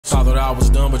Thought I was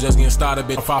done, but just getting started,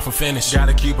 bitch. I'm far from finished.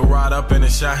 Gotta keep it right up in the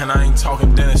shot, and I ain't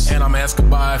talking Dennis. And I'm asking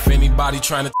by if anybody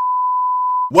trying to.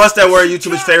 What's that word?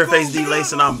 YouTube's favorite face,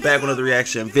 DLace, and I'm back with another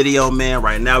reaction video, man.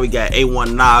 Right now we got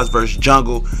A1 Nas versus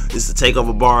Jungle. This is the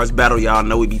Takeover Bars battle. Y'all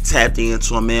know we be tapped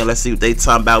into him, man. Let's see what they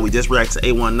talking about. We just reacted to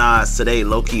A1 Nas today,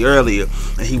 low-key earlier,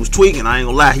 and he was tweaking. I ain't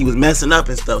gonna lie, he was messing up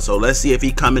and stuff. So let's see if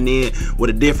he coming in with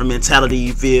a different mentality,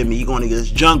 you feel me? He going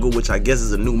against Jungle, which I guess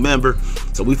is a new member.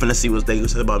 So we finna see what they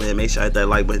say about, man. Make sure I hit that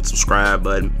like button, subscribe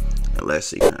button, and let's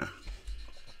see, man.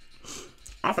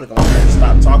 I'm finna go ahead and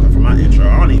stop talking for my intro.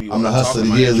 I don't even I'm the hustler of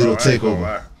the year, little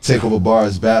Takeover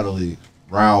Bars Battle League,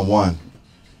 round 1.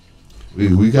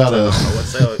 We gotta. I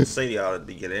don't know what say to y'all at the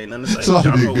beginning. Ain't nothing to say. It's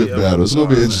gonna be a good battle. It's gonna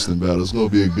be an interesting battle. It's gonna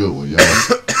be a good one,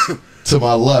 y'all. To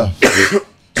my left,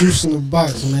 Juice in the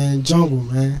box, man. Jungle,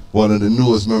 man. one of the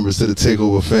newest members to the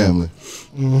Takeover family.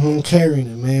 Carrying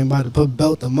it, man. About to put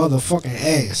belt the motherfucking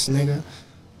ass, nigga.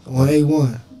 On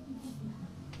A1.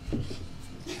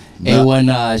 A1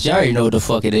 Nas, y'all already know what the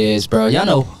fuck it is, bro. Y'all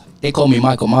know they call me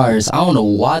Michael Myers. I don't know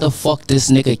why the fuck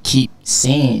this nigga keep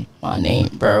saying my name,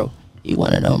 bro. He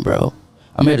one of them, bro.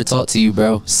 I'm here to talk to you,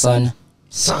 bro. Son.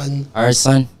 Alright,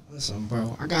 son. Listen,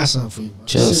 bro. I got something for you, bro.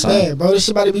 Chill, this shit son. bad, bro. This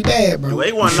shit about to be bad, bro. Do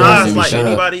A1 Nas like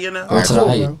anybody in there? Go to the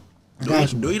height.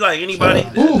 Do you like anybody?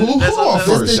 Who going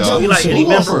first, y'all? Do you like any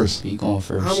member? He going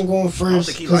first. I'm going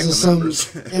first because of some.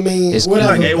 I mean, it's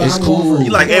whatever. cool. It's cool.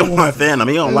 You like A1 fan? I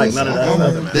mean, you don't like none of that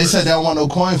other, man. They said that want no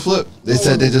coin flip. They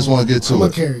said they just want to get to I'm it.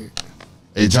 gonna carry it.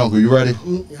 Hey, Jungle, you ready?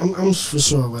 I'm for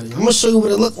sure ready. I'm gonna show you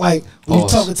what it look like when you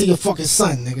talking to your fucking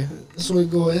son, nigga. That's what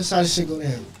it go. That's how this shit go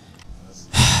down.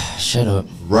 Shut up.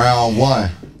 Round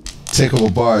 1,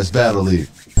 Takeover Bars Battle League.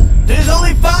 There's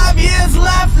only 5 years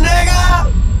left, nigga.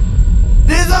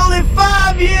 There's only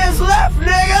 5 years left,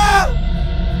 nigga.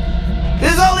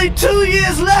 There's only 2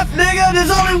 years left, nigga. There's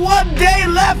only 1 day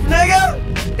left, nigga.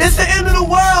 It's the end of the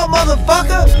world,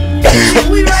 motherfucker.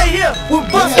 We right here. We're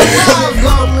busting rhymes,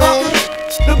 motherfucker.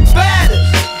 The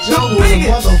baddest, the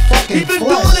biggest. He been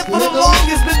doing it for the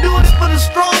longest, been doing it for the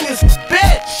strongest,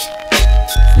 bitch.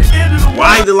 The end of the world.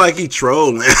 Why you look like he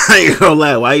trolling? I ain't gonna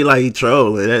lie. Why you like he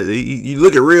trolling? You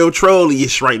looking real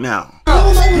trolly-ish right now.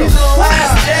 This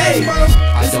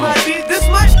might be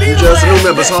the Just new last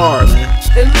members day. hard, man.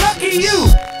 And lucky you,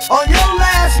 on your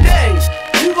last day,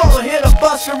 you gonna hear the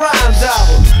Busta Rhymes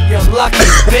album. You lucky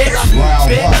bitch.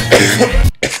 Round 1.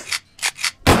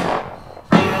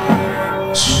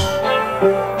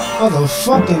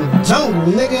 Motherfucking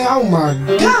Jungle, nigga. Oh my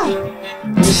god.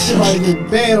 This shit about to get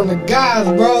bad on the guys,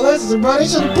 bro. Listen, bro. They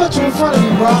should've put you in front of me,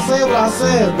 bro. I said what I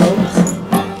said, bro.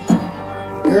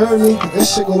 You heard me?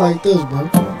 This shit go like this, bro.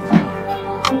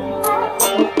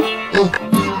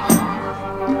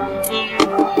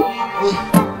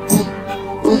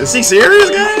 Is he serious,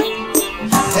 guy?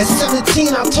 At 17,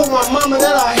 I told my mama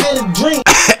that I had a dream.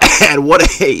 At what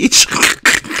age?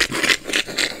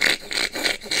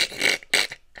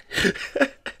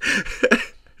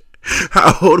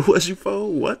 How old was you,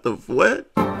 for? What the what?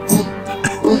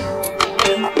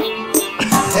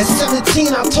 At 17,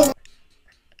 I told.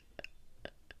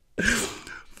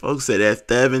 Folks said at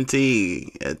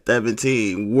 17. At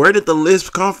 17. Where did the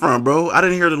lisp come from, bro? I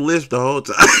didn't hear the lisp the whole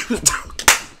time.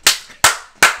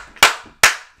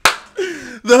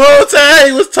 The whole time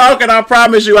he was talking, I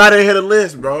promise you, I didn't hear the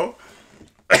lisp, bro.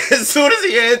 As soon as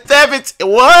he had 17,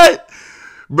 what?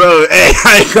 Bro, hey,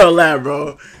 I ain't gonna lie,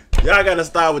 bro. Y'all gotta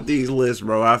stop with these lists,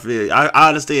 bro. I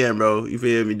understand, bro. You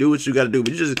feel me? Do what you gotta do,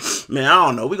 but you just, man, I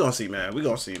don't know. We gonna see, man. We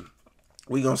gonna see.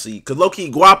 We gonna see. Cause low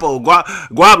key, Guap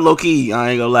low key.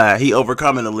 I ain't gonna lie. He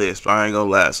overcoming the list. I ain't gonna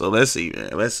lie. So let's see,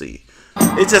 man. Let's see.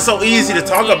 It's just so easy to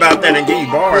talk about that and give you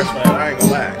bars, man. I ain't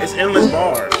gonna lie. It's endless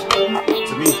bars to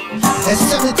me. At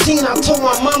 17, I told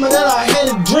my mama that I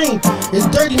had a dream. It's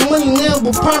dirty money now,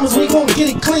 but promise we gon' get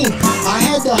it clean. I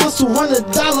had to hustle, run $1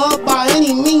 up by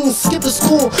any means. Skip the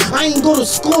school, I ain't go to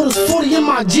school. There's 40 in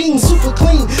my jeans, super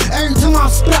clean. Every time I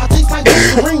spit, I taste like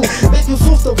Listerine. Back and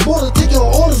forth the border, taking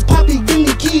orders. Poppy, give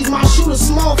me keys. My shooter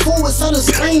small forward, set a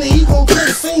screen, and he gon' play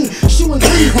the scene. Shooting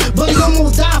 3, but he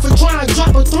almost died for trying to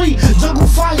drop a 3. Jungle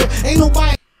fire, ain't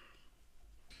nobody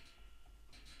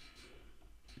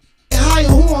higher.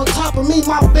 Who on top of me?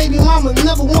 My baby mama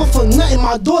never want for nothing.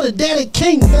 My daughter, daddy,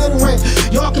 king, battle rank.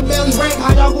 Y'all can barely rank.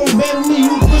 How y'all gon' battle me?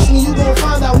 You push me, you gon'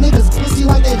 find out niggas pussy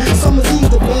like that. Summer's Eve,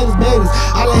 the baddest.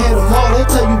 I done had them all. They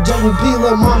tell you Jungle P,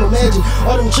 little mama magic.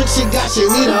 All them tricks shit got you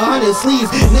need 100 sleeves.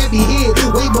 Nappy head,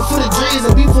 way before the dreads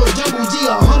and before Jungle G.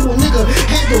 A humble nigga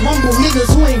had to rumble niggas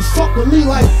who ain't fuck with me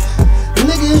like.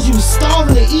 Nigga, is you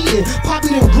starving to eating? Poppy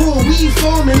done growing weed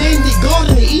for him and named it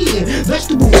garden to eating.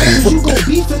 Vegetable rappers, you go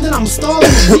beef and then I'm starving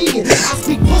to vegan. I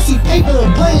speak pussy vaping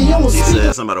and playing, you don't He speak.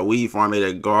 said something about a weed farm at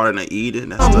a garden of Eden.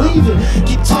 That's I'm tough. leaving.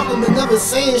 Keep talking but never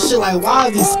saying shit like why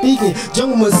is he speaking?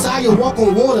 Jungle Messiah walk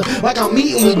on water like I'm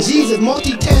meeting with Jesus.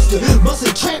 Multitasker,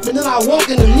 busting trap and then I walk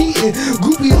in the meeting.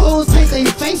 Groupie hoes paint they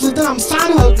faces, then I'm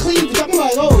signing her cleavage. I'm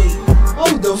like, oh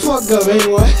the fuck up,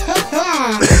 A1.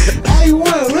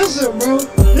 A1, listen, bro.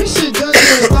 This shit just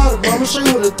getting started, bro. I'm gonna show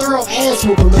you what a thorough ass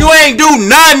whooping. You ain't do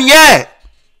nothing yet.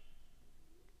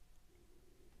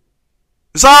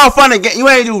 It's all fun again. You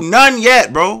ain't do nothing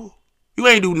yet, bro. You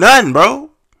ain't do nothing, bro.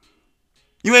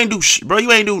 You ain't do bro.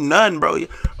 You ain't do nothing, bro.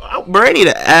 Bro, I need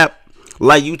an app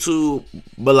like YouTube,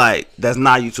 but like that's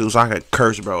not YouTube, so I can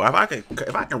curse, bro. If I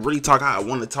can really talk how I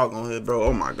want to talk on here, bro.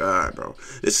 Oh my god, bro.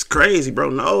 This is crazy, bro.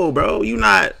 No, bro. You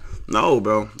not. No,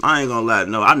 bro. I ain't gonna lie.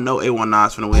 No, I know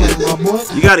A19's finna win.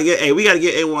 You gotta get. Hey, we gotta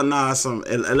get A19 some.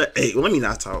 Hey, let me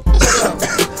not talk.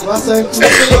 I say,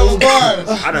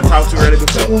 I done talked too early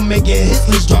before. Jungle making hits,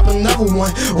 let's drop another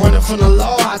one. Running from the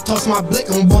law, I toss my blick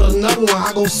and bought another one.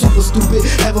 I go super stupid,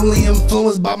 heavily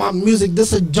influenced by my music.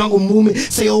 This a jungle movement.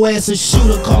 Say your ass a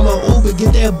shooter, call her Uber,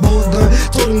 get that boy gun.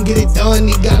 Told him get it done,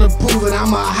 he gotta prove it.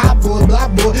 I'm a hot boy, black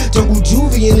boy, jungle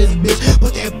juvie in this bitch.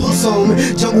 Put that puss on me,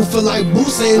 jungle feel like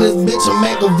Boosie in this bitch. I'm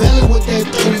Machiavelli with that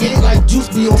 38 like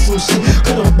Juice be on some shit.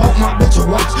 Could've bought my bitch a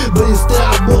watch, but instead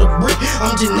I bought a brick.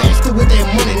 I'm gymnastic with that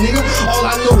money, nigga. All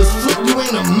I know is flip. You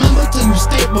ain't a member till you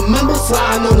stay a member.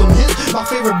 Sliding on them hits. My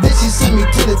favorite bitch, she sent me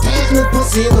to the attachment.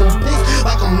 Pussy in them pics.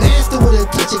 Like I'm nasty with a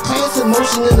touch of class and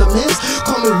motion in the mist.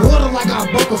 Call me water like I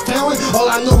broke a fountain. All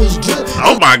I know is drip.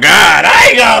 Oh my god, I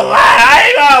ain't gonna lie.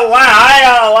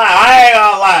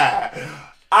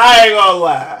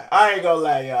 I ain't gonna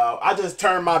lie, y'all. I just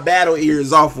turned my battle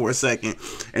ears off for a second,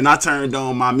 and I turned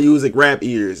on my music rap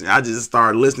ears, and I just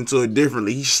started listening to it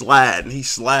differently. He's sliding.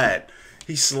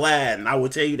 I will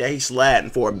tell you that he's sliding.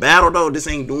 For a battle, though, this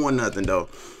ain't doing nothing, though.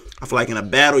 I feel like in a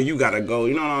battle, you gotta go,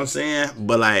 you know what I'm saying?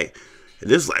 But, like,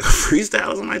 this is like a freestyle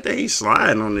or something like that. He's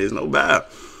sliding on this, no doubt.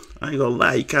 I ain't gonna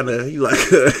lie, he kinda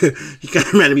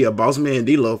reminded me of Boss Man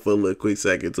D-Lo for a little quick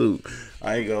second, too.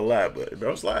 I ain't gonna lie, but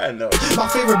bro, sliding though. My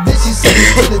favorite bitch, she sent me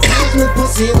to the attachment,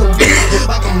 pussy in them bitch.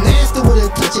 Like I'm nasty with a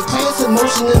touch of class and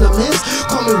motion in the mist.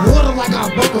 Call me water like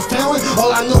I broke a fountain. All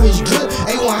I know is drip.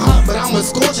 Ain't one hot, but I'm a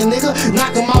scorching nigga.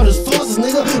 Knock him out his forces,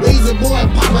 nigga. Lazy boy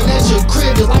popping at your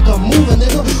crib just like a moving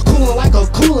nigga. Cooling like a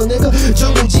cooler nigga.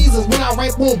 Jungle Jesus, when I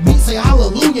rap on beat, say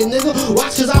hallelujah, nigga.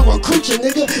 Watch cause I recruit you,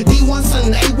 nigga. D1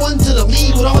 sending A1 to the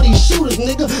league with all these shooters,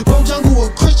 nigga. Bro, Jungle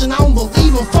a Christian, I don't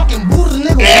believe in fucking Buddha,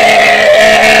 nigga.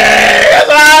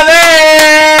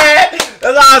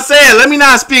 That's what I said. Let me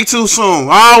not speak too soon.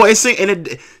 I always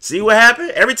see what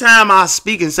happened? Every time I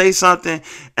speak and say something,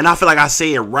 and I feel like I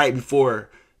say it right before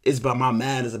it's but my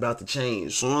mind is about to change.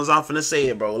 As soon as I'm finna say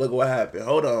it, bro, look what happened.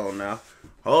 Hold on now.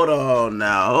 I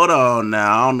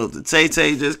don't know if the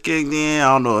Tay-Tay just kicked in. I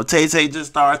don't know if Tay-Tay just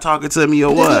started talking to me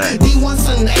or what. D1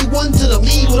 sending A1 to the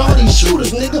league with all these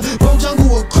shooters, nigga. Bro,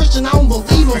 Jungle a Christian, I don't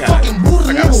believe in fucking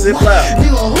Buddha, nigga. What?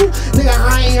 Nigga, who? Nigga,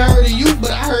 I ain't heard of you, but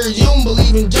I heard you don't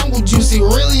believe in Jungle Juicy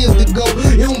really is the GOAT.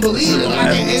 You don't believe it.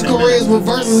 I got inquiries with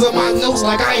verses on my notes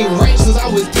like I ain't right since I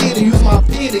was 10 to use my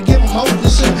pen to give them hope and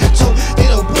shit. So they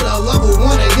don't put a level 1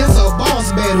 against a boss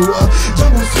battle.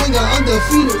 Jungle swinging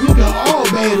undefeated, you can all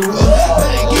battle.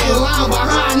 Better get in line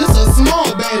behind, this a small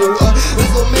battle.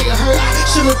 Let's go make it hurt.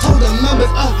 Should've told the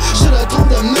members,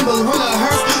 run a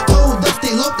hearse. Told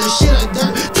Dusty Lope the shit of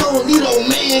dirt. Told Lito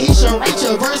man he should write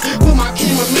your verse. Put my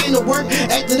cameraman to work.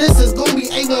 After this it's gonna be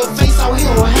A1 face out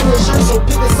here on having shirt. So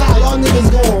pick a side, y'all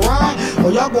niggas gonna ride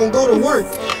or y'all gonna go to work.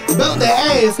 Belt the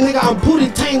ass, nigga. I'm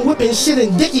Pootie Tang whipping shit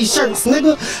in Dickie shirts,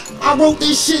 nigga. I wrote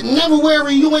this shit never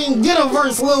wearing. You ain't get a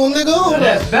verse, little nigga. Hold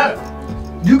that's better.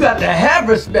 You got to have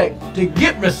respect to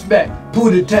get respect,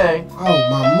 Pootie Tang. Oh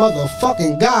my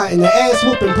motherfucking god, and the ass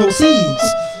whooping proceeds.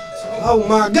 Oh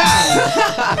my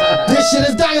god. This shit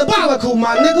is diabolical,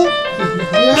 my nigga.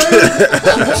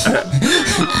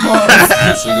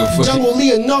 You Jungle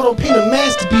Leonardo paint a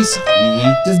masterpiece.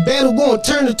 This battle gonna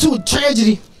turn into a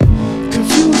tragedy.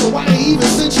 Confused on why they even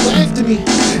sent you after me.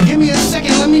 Give me a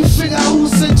second, let me figure out who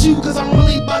sent you, cause I'm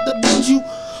really about to bend you.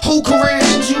 Whole career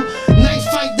end you. Knife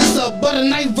fight, this a butter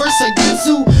knife verse against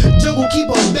you. Jungle keep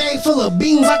a bag full of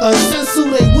beans like a sensu.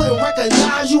 They wouldn't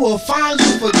recognize you or find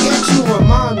you, forget you.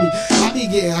 Remind me, I be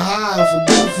getting high and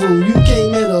forgetful. You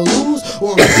came here to lose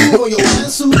or improve on your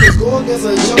pencil. Just go against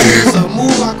a jungle, it's a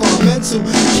move like a mental.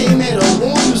 Came here to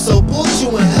warn you, support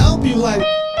you and help you like.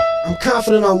 I'm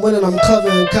confident I'm winning, I'm clever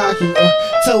and cocky.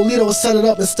 Tell Lito set it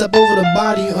up and step over the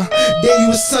body. Dare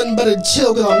you son better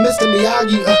chill cause I'm Mr.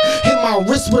 Miyagi. Hit my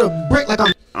wrist with a brick like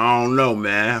I'm I don't know,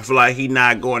 man. I feel like he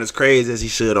not going as crazy as he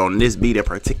should on this beat in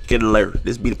particular.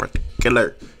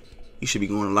 He should be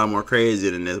going a lot more crazy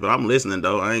than this. But I'm listening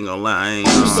though. I ain't gonna lie. I ain't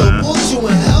gonna support you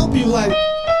and help you. Like,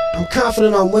 I'm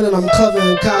confident I'm winning. I'm clever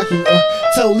and cocky.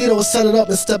 Tell Lito set it up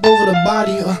and step over the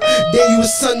body. Then you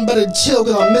was something better chill,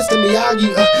 cause I'm Mr.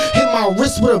 Miyagi. Hit my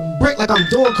wrist with a brick like I'm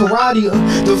doing karate.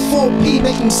 The 4P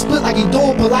make him split like he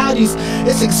doing Pilates.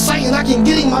 It's exciting, I can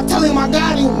get him. I tell him I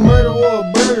got him. Murder or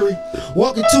burglary.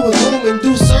 Walk into a room and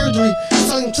do surgery.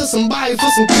 Selling to somebody for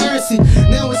some currency.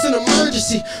 Now it's an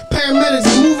emergency. Paramedics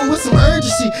moving with some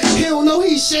urgency. He don't know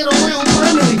he's shit around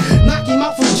permanently. Knock him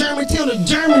out from Germantown to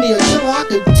Germany. A killer, I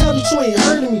can tell that you ain't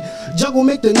heard of me. Juggle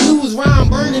make the news rhyme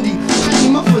burgundy. Hype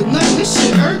him up for nothing. This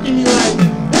shit irking me like.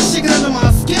 That shit get under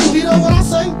my skin. You know what I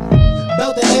say?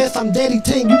 Belt the ass, I'm Daddy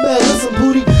Tank. You better listen,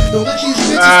 booty. Don't let these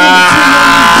bitches get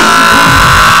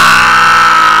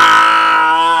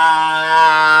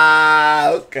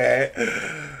Okay.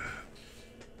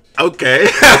 Okay.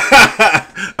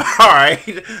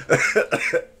 Alright.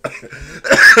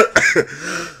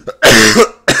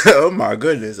 Oh my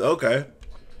goodness. Okay.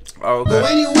 Okay. Go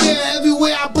anywhere,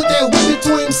 everywhere, I put that whip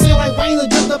between him. Sound like Rainer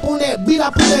jumped up on that beat, I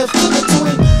put that foot between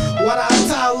him. What I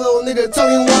tie, little nigga, tell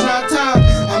him what I tie.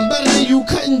 I'm better than you,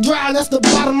 cutting dry, that's the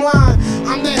bottom line.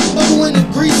 I'm that bubble in the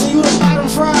grease and you the bottom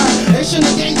fry. They shouldn't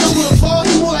have gave over the ball,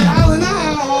 he more like Island Eye.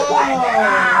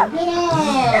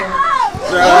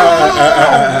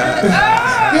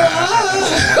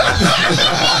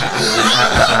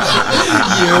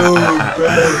 Yo,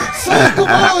 bro. So, come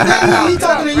on, nigga, he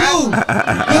talking to you.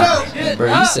 Get up. Bro,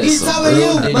 you said He's some telling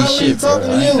real you, Diddy bro, shit, he's talking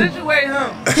bro. to you. Situate him.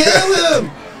 Kill him.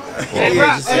 Hey,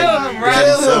 Rock, kill him, Rock.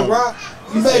 Kill him, Rock.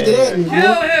 You better do that,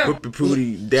 Kill him. Whippy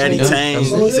Pooty, Daddy Tang.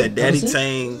 He said Daddy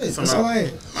Tang. That's Somehow. all right. We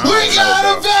got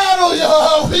a battle,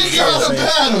 y'all. We got a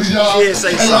battle, y'all. Yeah,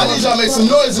 say Hey, I need y'all to make some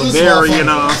noise in this Very, you motherfucker.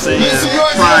 know what I'm saying, Make some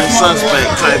noise in prime this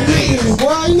suspect type thing.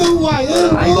 Boy, you know who I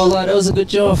am, I ain't gonna lie, that was a good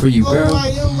job for you, bro.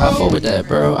 Oh, I fuck with that,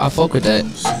 bro. I fuck with that.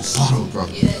 Subtle, bro.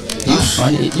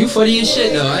 You funny as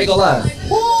shit, though. I ain't gonna lie.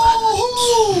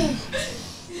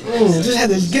 Just had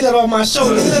to get it off my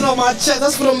shoulder, get it off my chest.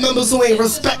 That's for the members who ain't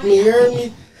respect me, you heard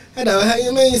me? Had to,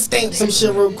 you mean, stamp some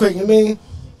shit real quick, you mean?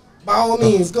 By all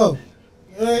means, go.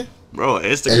 You know? Bro,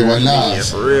 Instagram Hey, comedian,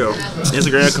 Nas. for real.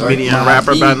 Instagram comedian,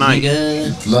 rapper by night.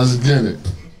 Let's get it.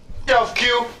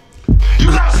 Q. You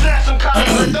gotta snap some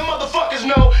comments, let them motherfuckers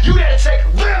know you gotta take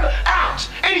them out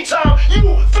anytime you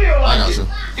feel I like got it. you.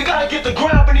 You gotta get the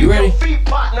ground beneath You ready? your feet,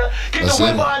 partner. Get Let's the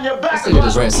whip see. on your back. This nigga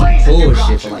just ran some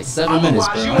bullshit for like 7 minutes,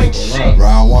 bro. I ain't gonna lie.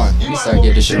 Round one. Let me start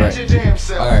getting this shit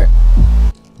right. Alright.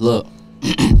 Look.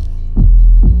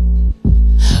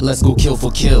 Let's go kill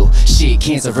for kill. Shit,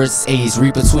 cancer versus AIDS,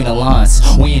 read between the lines.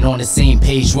 We ain't on the same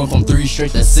page. Went from 3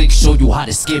 straight to 6, show you how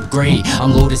to skip grade.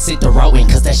 I'm low to sit the routing,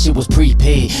 cause that shit was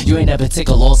prepaid. You ain't never take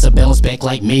a loss and bounce back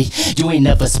like me. You ain't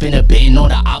never spin a bin on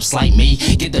the ops like me.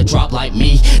 Get the drop like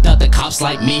me, duck the cops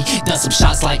like me, duck some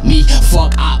shots like me.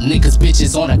 Fuck op niggas,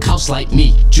 bitches on the couch like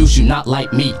me. Juice, you not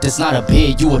like me, that's not a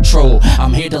bid, you a troll.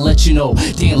 I'm here to let you know,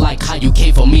 didn't like how you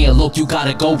came for me and look, you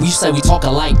gotta go. We say we talk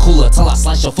alike, cooler till I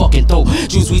slice your fucking throat.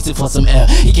 Juice wheezing for some air,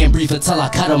 he can't breathe until I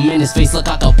cut him in his face. Look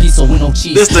like a piece of with no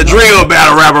cheese. This the drill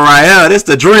battle rapper right here. This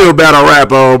the drill battle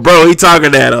rapper, bro. He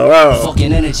talking that,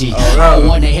 Fucking energy. I don't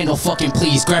wanna hear no fucking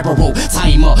please. Grab a rope, tie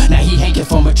him up. Now he hanging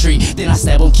from a tree. Then I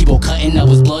stab him, keep on cutting. There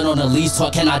was blood on the leaves. So I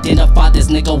can identify this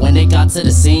nigga when they got to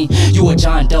the scene. You a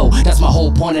John Doe, that's my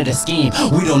whole point of the scheme.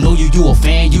 We don't know you, you a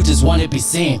fan, you just wanna be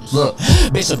seen. Look,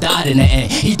 Bishop died in the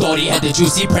end. He thought he had the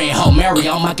juice. He praying Hail Mary,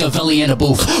 I'm Machiavelli in the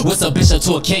booth. What's a bishop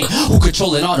to a king who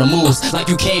controlling all the moves? Like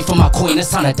you came for my queen, it's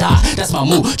time to die. That's my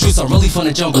move. Juice, I'm really from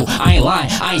the jungle. I ain't lying,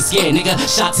 I ain't scared, nigga.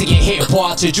 Shot to get hit, pour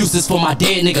out your juices for my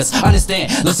dead niggas.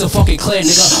 Understand? Listen fucking clear,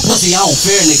 nigga. Pussy, I don't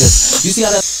fear niggas. You see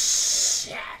how that?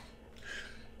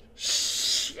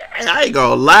 I ain't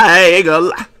gonna lie.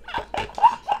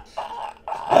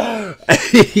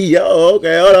 Yo,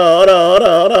 okay, hold on.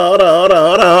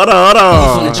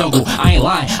 From the jungle, I ain't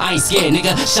lying, I ain't scared,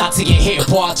 nigga. Shot to get hit,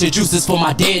 pour out your juices for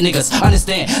my dead niggas.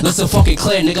 Understand? Listen fucking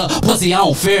clear, nigga. Pussy, I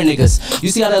don't fear niggas. You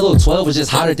see how that little 12 is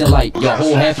just hotter than like your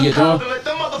whole half of your drum? Let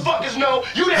them motherfuckers know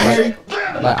you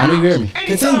Like, I know you hear me.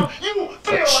 anytime you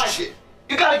feel like it.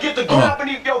 You gotta get the ground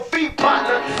beneath your feet,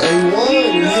 partner. Hey, one,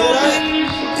 you hear that?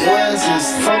 Your ass is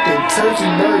fucking turkey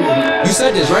burger. You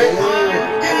said this, right?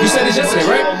 You said this yesterday,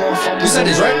 right? You said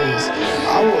this, right?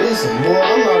 I will listen, boy.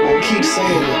 I'm not gonna keep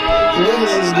saying it.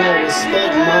 Niggas is gonna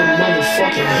respect my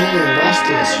motherfucking hand. Watch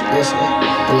this. Listen.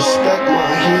 Respect my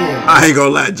hand. I ain't gonna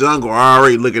lie, Jungle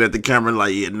already looking at the camera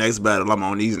like, yeah, next battle, I'm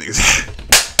on these niggas.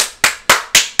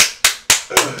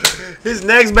 His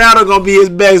next battle gonna be his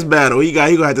best battle. He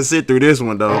gonna have to sit through this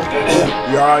one though.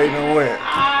 You already know what.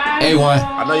 A1.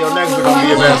 I know your next one gonna be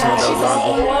your best one though,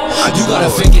 John. You gotta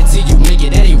fake it till you make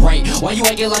it, that ain't right. Why you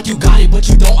acting like you got it, but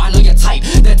you don't? I know your type.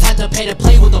 The type to pay to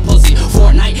play with the pussy for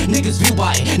a night. Niggas view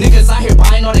by it. Niggas out here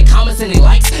buying all their comments and they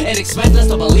likes, and expect us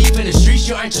to believe in the streets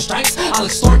you earned your stripes. I'll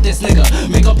extort this nigga,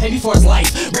 make him pay me for his life.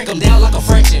 Break him down like a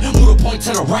fraction, move the point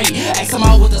to the right. Ask him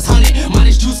out with his 100,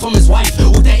 minus juice from his wife.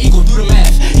 With that equal, do the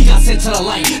math. He got sent to the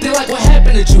light. They like, what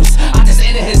happened to Juice? I just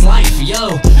ended his life,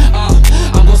 yo.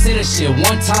 I'm gon' say this shit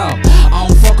one time. I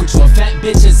don't fuck with you, and fat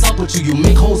bitches up with you. You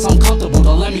make hoes uncomfortable,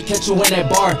 don't let me catch you in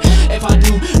that bar. If I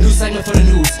do, new segment for the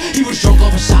news. He was drunk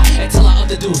off a shot until I up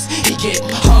the deuce. He get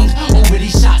hung over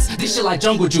these shots. This shit like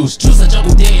jungle juice. Juice a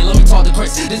jungle day, let me talk to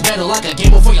Chris. This battle like a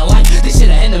game before your life. This shit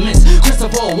a end of miss.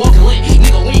 Christopher walking lit.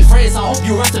 Nigga, we ain't friends, I hope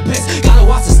you rest in peace. Gotta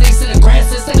watch the snakes in the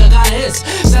grass, this nigga got his.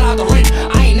 Shout out the ring,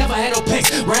 I ain't never had no picks.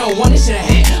 Round one, this shit a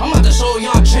hit. I'm about to show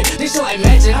y'all a trick. This shit like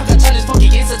magic, I can turn this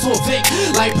fucking gangster to a Vic.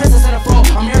 Like Princess and a Fro,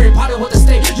 I'm Harry Potter with the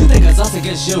stick. You think it's us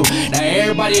against you. Now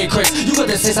everybody ain't Chris. You got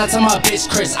the 6 out to my bitch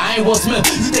Chris. I ain't Will Smith.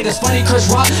 You think it's funny Chris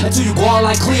Rock until you go on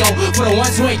like Cleo. For the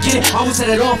ones who ain't get it, I will set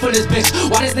it off for this bitch.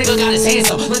 Why this nigga got his hands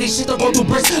up? Let these shit to go through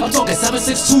bricks. I'm talking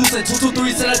 7.62s and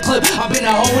 2.23s in a clip. I've been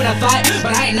a hoe in a thought,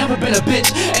 but I ain't never been a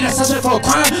bitch. And a suspect for a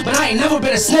crime, but I ain't never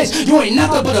been a snitch. You ain't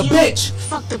nothing but a bitch.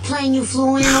 Fuck the plane you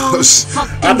flew in on. Fuck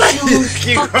them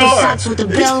shoes. Fuck them socks with the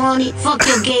bell on it. Fuck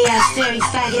your gay ass fairy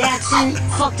faggot accent.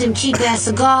 Fuck them cheap ass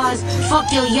cigars.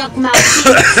 Fuck your yuck mouth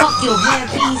teeth. Fuck your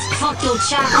hairpiece. Fuck your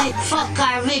chocolate. Fuck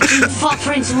Guy Ritchie. Fuck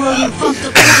Prince William. Fuck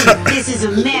the Queen. This is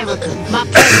America. My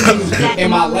president is black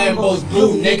And my Lambo's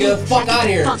blue, nigga. Fuck out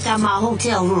here. Fuck out my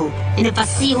hotel room. And if I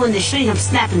see you in the street, I'm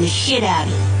slapping the shit out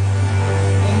of you.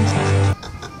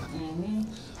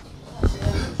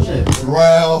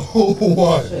 Round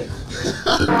one.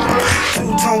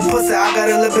 Two-tone pussy, I got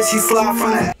a little bit, she fly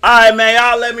from that. Alright, man,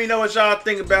 y'all let me know what y'all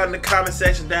think about in the comment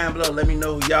section down below. Let me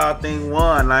know who y'all think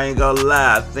won. I ain't gonna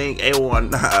lie. I think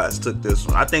A1 Nas took this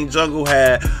one. I think Jungle,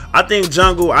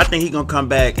 he gonna come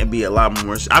back and be a lot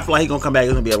more. I feel like he gonna come back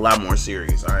and gonna be a lot more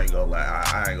serious. I ain't gonna lie.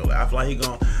 I ain't gonna lie. I feel like he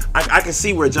gonna. I can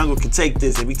see where Jungle can take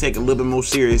this if he take a little bit more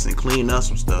serious and clean up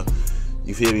some stuff.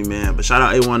 You feel me, man? But shout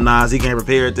out A1 Nas. He came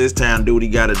prepared this time. Do what he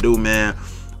gotta do, man.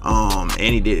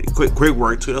 And he did quick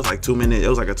work too. It was like 2 minutes. It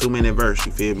was like a 2-minute verse.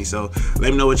 You feel me? So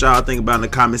let me know what y'all think about in the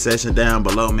comment section down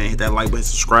below, man. Hit that like button,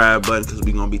 subscribe button, because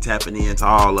we gonna be tapping into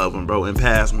all of them, bro, and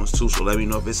past ones too. So let me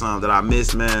know if it's something that I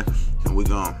missed, man, and we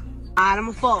gone. Alright,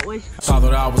 I'ma fuck with you. Saw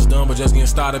that I was done, but just getting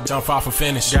started. Jump off and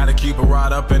finish. Gotta keep it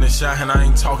right up in the shot, and I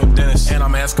ain't talking Dennis. And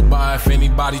I'm asking by if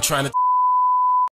anybody trying to